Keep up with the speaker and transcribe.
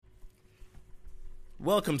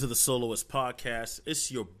Welcome to the Soloist Podcast. It's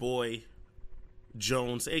your boy,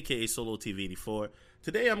 Jones, aka Solo TV84.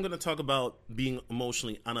 Today I'm going to talk about being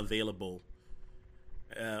emotionally unavailable,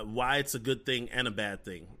 why it's a good thing and a bad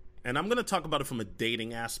thing. And I'm going to talk about it from a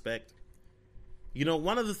dating aspect. You know,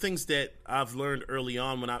 one of the things that I've learned early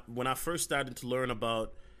on when I first started to learn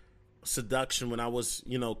about seduction, when I was,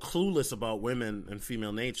 clueless about women and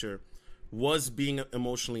female nature, was being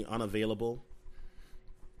emotionally unavailable.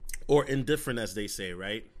 Or indifferent, as they say,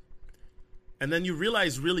 right? And then you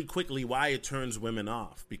realize really quickly why it turns women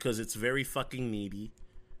off. Because it's very fucking needy.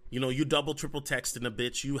 You know, you double, triple texting a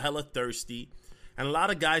bitch. You hella thirsty. And a lot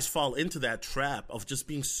of guys fall into that trap of just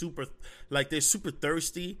being they're super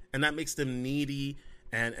thirsty. And that makes them needy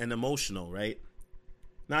and emotional, right?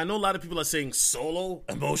 Now, I know a lot of people are saying, Solo,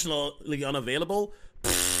 emotionally unavailable?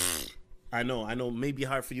 I know, maybe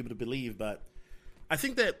hard for you to believe, but I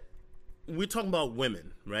think that we're talking about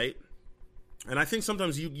women, right? And I think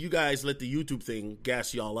sometimes you guys let the YouTube thing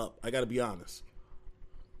gas y'all up. I gotta be honest.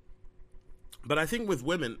 But I think with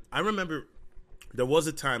women, I remember there was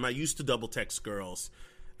a time I used to double text girls,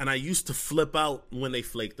 and I used to flip out when they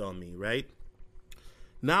flaked on me, right?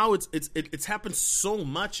 Now it's happened so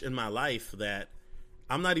much in my life that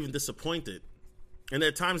I'm not even disappointed. And there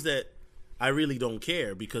are times that I really don't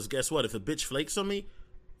care, because guess what? If a bitch flakes on me,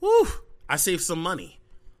 whoo, I save some money.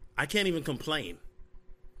 I can't even complain.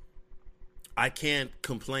 I can't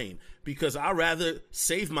complain because I'd rather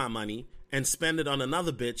save my money and spend it on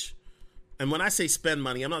another bitch. And when I say spend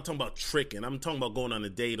money, I'm not talking about tricking. I'm talking about going on a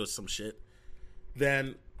date or some shit.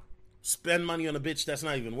 Then spend money on a bitch that's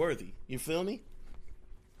not even worthy. You feel me?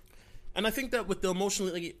 And I think that with the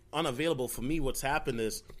emotionally unavailable, for me, what's happened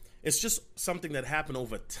is it's just something that happened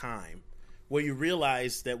over time where you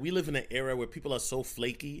realize that we live in an era where people are so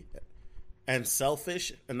flaky and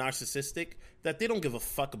selfish and narcissistic that they don't give a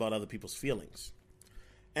fuck about other people's feelings.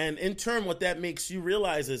 And in turn, what that makes you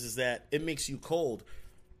realize is that it makes you cold.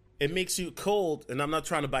 It makes you cold, and I'm not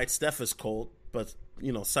trying to bite Steph as cold, but,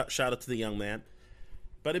 shout out to the young man.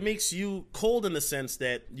 But it makes you cold in the sense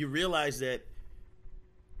that you realize that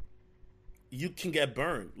you can get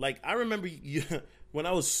burned. Like, I remember when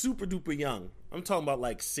I was super duper young, I'm talking about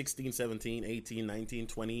like 16, 17, 18, 19,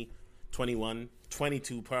 20, 21,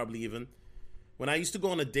 22 probably even. When I used to go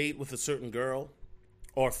on a date with a certain girl,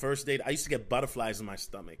 or first date, I used to get butterflies in my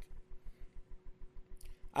stomach.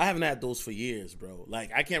 I haven't had those for years, bro. Like,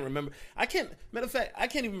 I can't remember. Matter of fact, I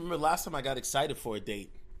can't even remember last time I got excited for a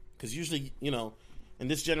date. Because usually, in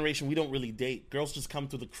this generation, we don't really date. Girls just come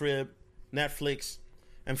to the crib, Netflix,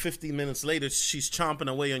 and 15 minutes later, she's chomping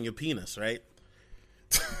away on your penis, right?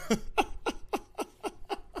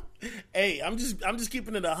 Hey, I'm just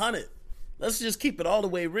keeping it 100. Let's just keep it all the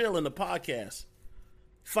way real in the podcast.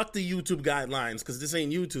 Fuck the YouTube guidelines, because this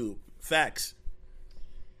ain't YouTube. Facts.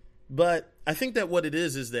 But I think that what it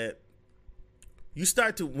is that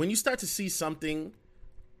when you start to see something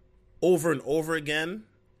over and over again,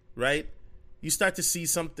 right? You start to see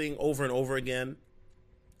something over and over again,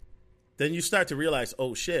 then you start to realize,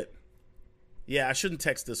 oh shit, yeah, I shouldn't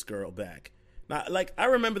text this girl back. Now, like, I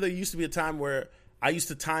remember there used to be a time where I used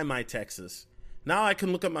to time my texts. Now I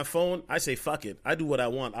can look at my phone. I say, fuck it. I do what I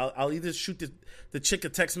want. I'll either shoot the chick a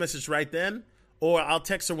text message right then, or I'll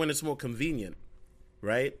text her when it's more convenient,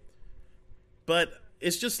 right? But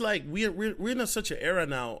it's just like we're in such an era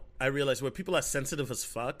now, I realize, where people are sensitive as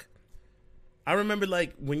fuck. I remember,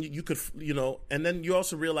 like, when you could, and then you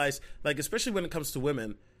also realize, like, especially when it comes to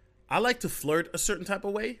women, I like to flirt a certain type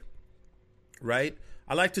of way, right?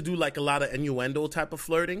 I like to do, like, a lot of innuendo type of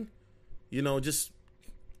flirting,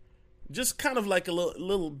 just kind of like a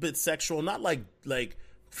little bit sexual, not like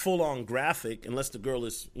full on graphic, unless the girl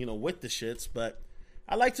is with the shits. But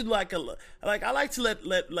I like to let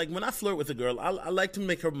when I flirt with a girl, I like to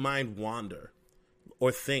make her mind wander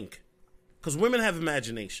or think, because women have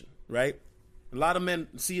imagination, right? A lot of men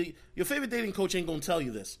see your favorite dating coach ain't gonna tell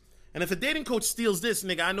you this, and if a dating coach steals this,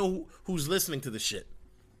 nigga, I know who's listening to this shit.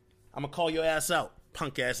 I'm gonna call your ass out,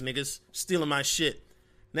 punk ass niggas stealing my shit.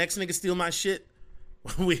 Next nigga steal my shit.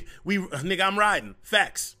 we nigga, I'm riding.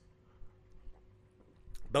 Facts.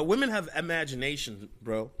 But women have imagination,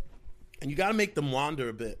 bro. And you gotta make them wander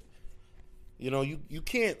a bit. You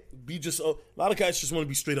can't be just a lot of guys just want to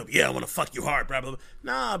be straight up, yeah, I want to fuck you hard, blah, blah, blah.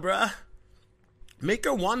 Nah, bruh. Make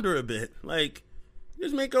her wander a bit. Like,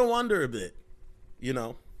 just make her wander a bit.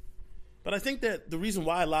 But I think that the reason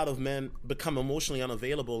why a lot of men become emotionally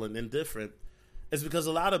unavailable and indifferent is because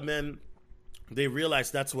a lot of men, they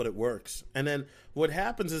realize that's what it works. And then what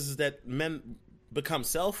happens is that men become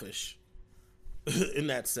selfish in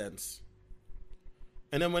that sense.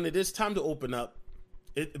 And then when it is time to open up,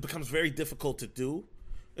 it becomes very difficult to do,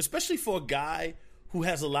 especially for a guy who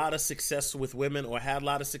has a lot of success with women or had a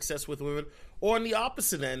lot of success with women, or on the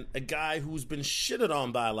opposite end, a guy who's been shitted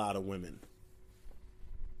on by a lot of women.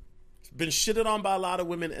 Been shitted on by a lot of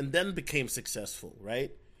women and then became successful,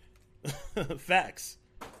 right? Facts.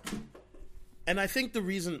 And I think the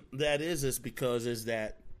reason that is because is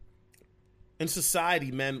that in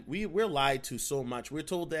society, man, we're lied to so much. We're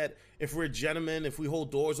told that if we're gentlemen, if we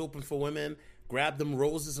hold doors open for women, grab them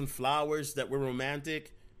roses and flowers, that we're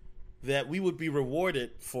romantic, that we would be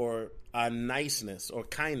rewarded for our niceness or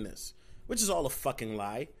kindness, which is all a fucking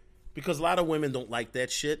lie, because a lot of women don't like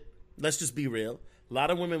that shit. Let's just be real. A lot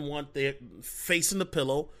of women want their face in the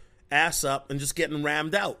pillow, ass up, and just getting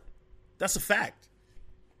rammed out. That's a fact.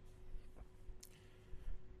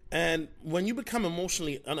 And when you become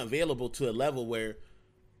emotionally unavailable to a level where,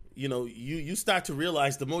 you know, you start to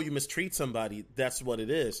realize the more you mistreat somebody, that's what it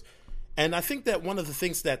is. And I think that one of the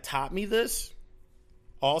things that taught me this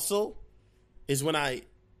also is when I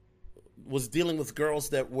was dealing with girls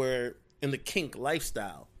that were in the kink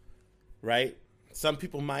lifestyle, right? Some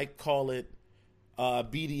people might call it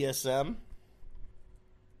BDSM,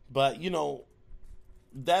 but you know,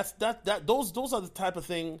 those are the type of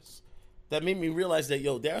things that made me realize that,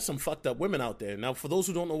 yo, there are some fucked up women out there. Now, for those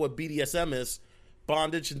who don't know what BDSM is,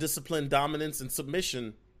 bondage and discipline, dominance and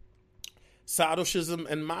submission, sadochism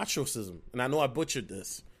and machoism. And I know I butchered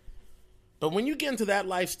this. But when you get into that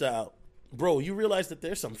lifestyle, bro, you realize that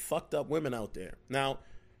there's some fucked up women out there. Now,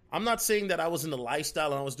 I'm not saying that I was in the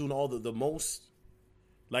lifestyle and I was doing all the most.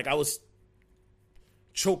 Like I was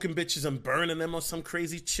choking bitches and burning them or some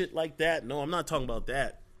crazy shit like that. No, I'm not talking about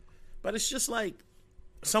that. But it's just like,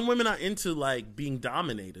 some women are into like being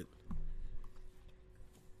dominated.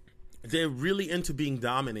 They're really into being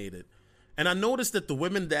dominated. And I noticed that the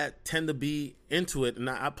women that tend to be into it, and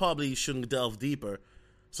I probably shouldn't delve deeper,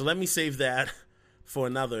 so let me save that for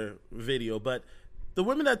another video. But the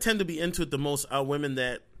women that tend to be into it the most are women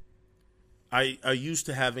that are used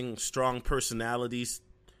to having strong personalities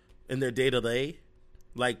in their day-to-day.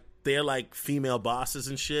 Like, they're like female bosses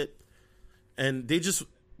and shit. And they just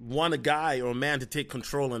want a guy or a man to take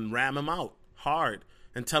control and ram him out hard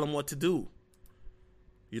and tell him what to do.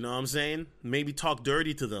 You know what I'm saying? Maybe talk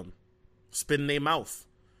dirty to them. Spit in their mouth.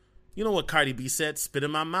 You know what Cardi B said? Spit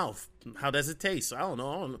in my mouth. How does it taste? I don't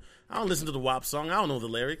know. I don't listen to the WAP song. I don't know the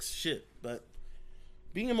lyrics. Shit. But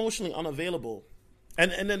being emotionally unavailable.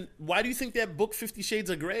 And then why do you think that book 50 Shades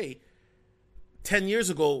of Grey 10 years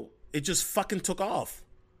ago, it just fucking took off?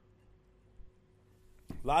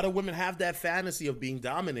 A lot of women have that fantasy of being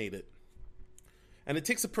dominated. And it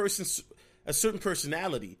takes a certain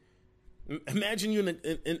personality. Imagine you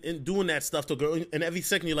in doing that stuff to a girl, and every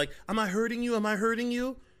second you're like, am I hurting you? Am I hurting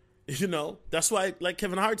you? You know, that's why, like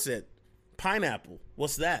Kevin Hart said, pineapple.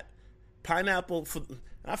 What's that? Pineapple,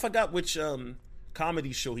 I forgot which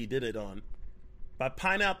comedy show he did it on. But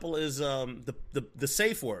pineapple is the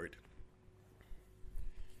safe word.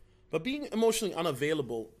 But being emotionally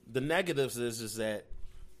unavailable, the negatives is that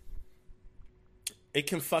it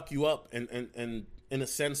can fuck you up and in a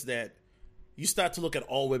sense that you start to look at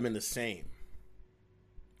all women the same.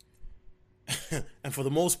 And for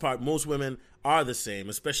the most part, most women are the same,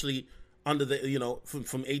 especially under the, you know,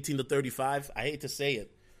 from 18 to 35. I hate to say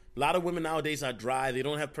it. A lot of women nowadays are dry. They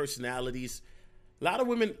don't have personalities. A lot of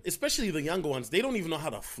women, especially the younger ones, they don't even know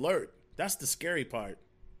how to flirt. That's the scary part.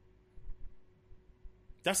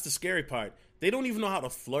 That's the scary part. They don't even know how to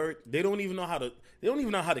flirt. They don't even know how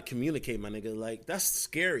to communicate, my nigga. Like, that's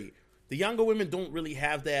scary. The younger women don't really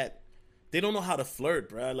have that. They don't know how to flirt,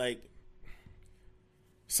 bro. Like,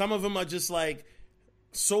 some of them are just like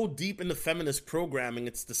so deep in the feminist programming,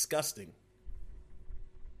 it's disgusting.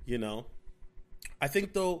 You know? I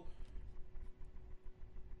think though,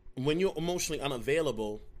 when you're emotionally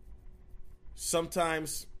unavailable,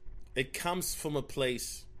 sometimes it comes from a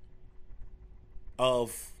place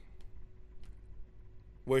of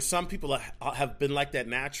where some people have been like that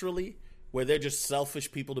naturally, where they're just selfish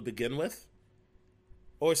people to begin with.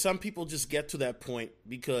 Or some people just get to that point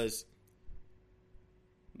because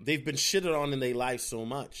they've been shitted on in their life so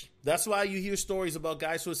much. That's why you hear stories about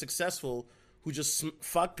guys who are successful who just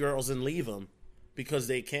fuck girls and leave them because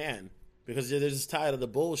they can. Because they're just tired of the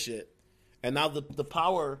bullshit. And now the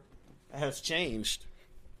power has changed.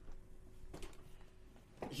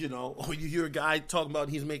 You know, or you hear a guy talking about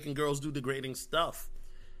he's making girls do degrading stuff.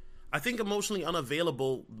 I think emotionally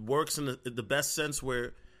unavailable works in the best sense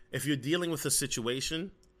where if you're dealing with a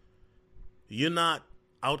situation, you're not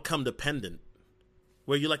outcome dependent.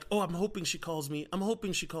 Where you're like, oh, I'm hoping she calls me. I'm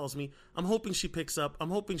hoping she calls me. I'm hoping she picks up. I'm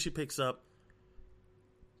hoping she picks up.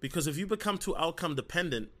 Because if you become too outcome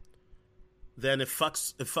dependent, then it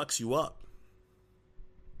fucks you up.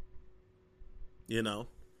 You know?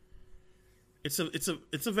 It's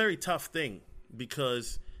a very tough thing,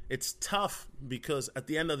 because it's tough because at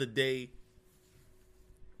the end of the day,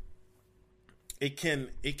 it can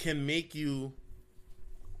make you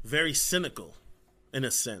very cynical in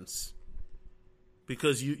a sense,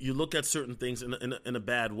 because you look at certain things in a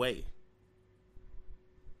bad way.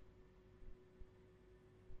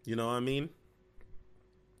 You know what I mean?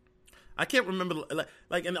 I can't remember,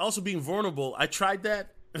 like, and also being vulnerable. I tried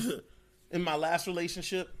that in my last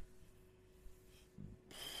relationship.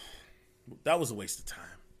 That was a waste of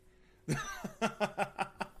time.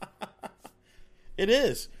 It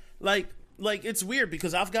is. Like it's weird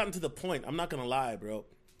because I've gotten to the point, I'm not gonna lie, bro.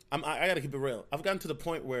 I gotta keep it real. I've gotten to the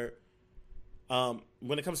point where,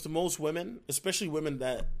 when it comes to most women, especially women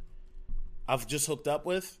that I've just hooked up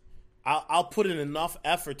with, I'll put in enough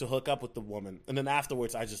effort to hook up with the woman, and then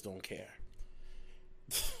afterwards, I just don't care.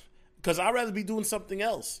 Because I'd rather be doing something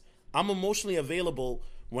else. I'm emotionally available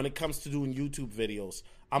when it comes to doing YouTube videos.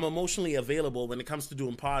 I'm emotionally available when it comes to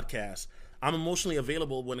doing podcasts. I'm emotionally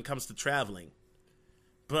available when it comes to traveling.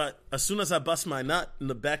 But as soon as I bust my nut in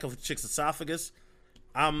the back of a chick's esophagus,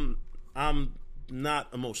 I'm not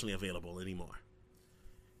emotionally available anymore.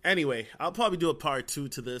 Anyway, I'll probably do a part 2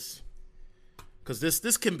 to this, because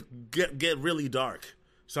this can get really dark.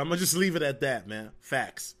 So I'm going to just leave it at that, man.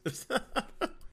 Facts.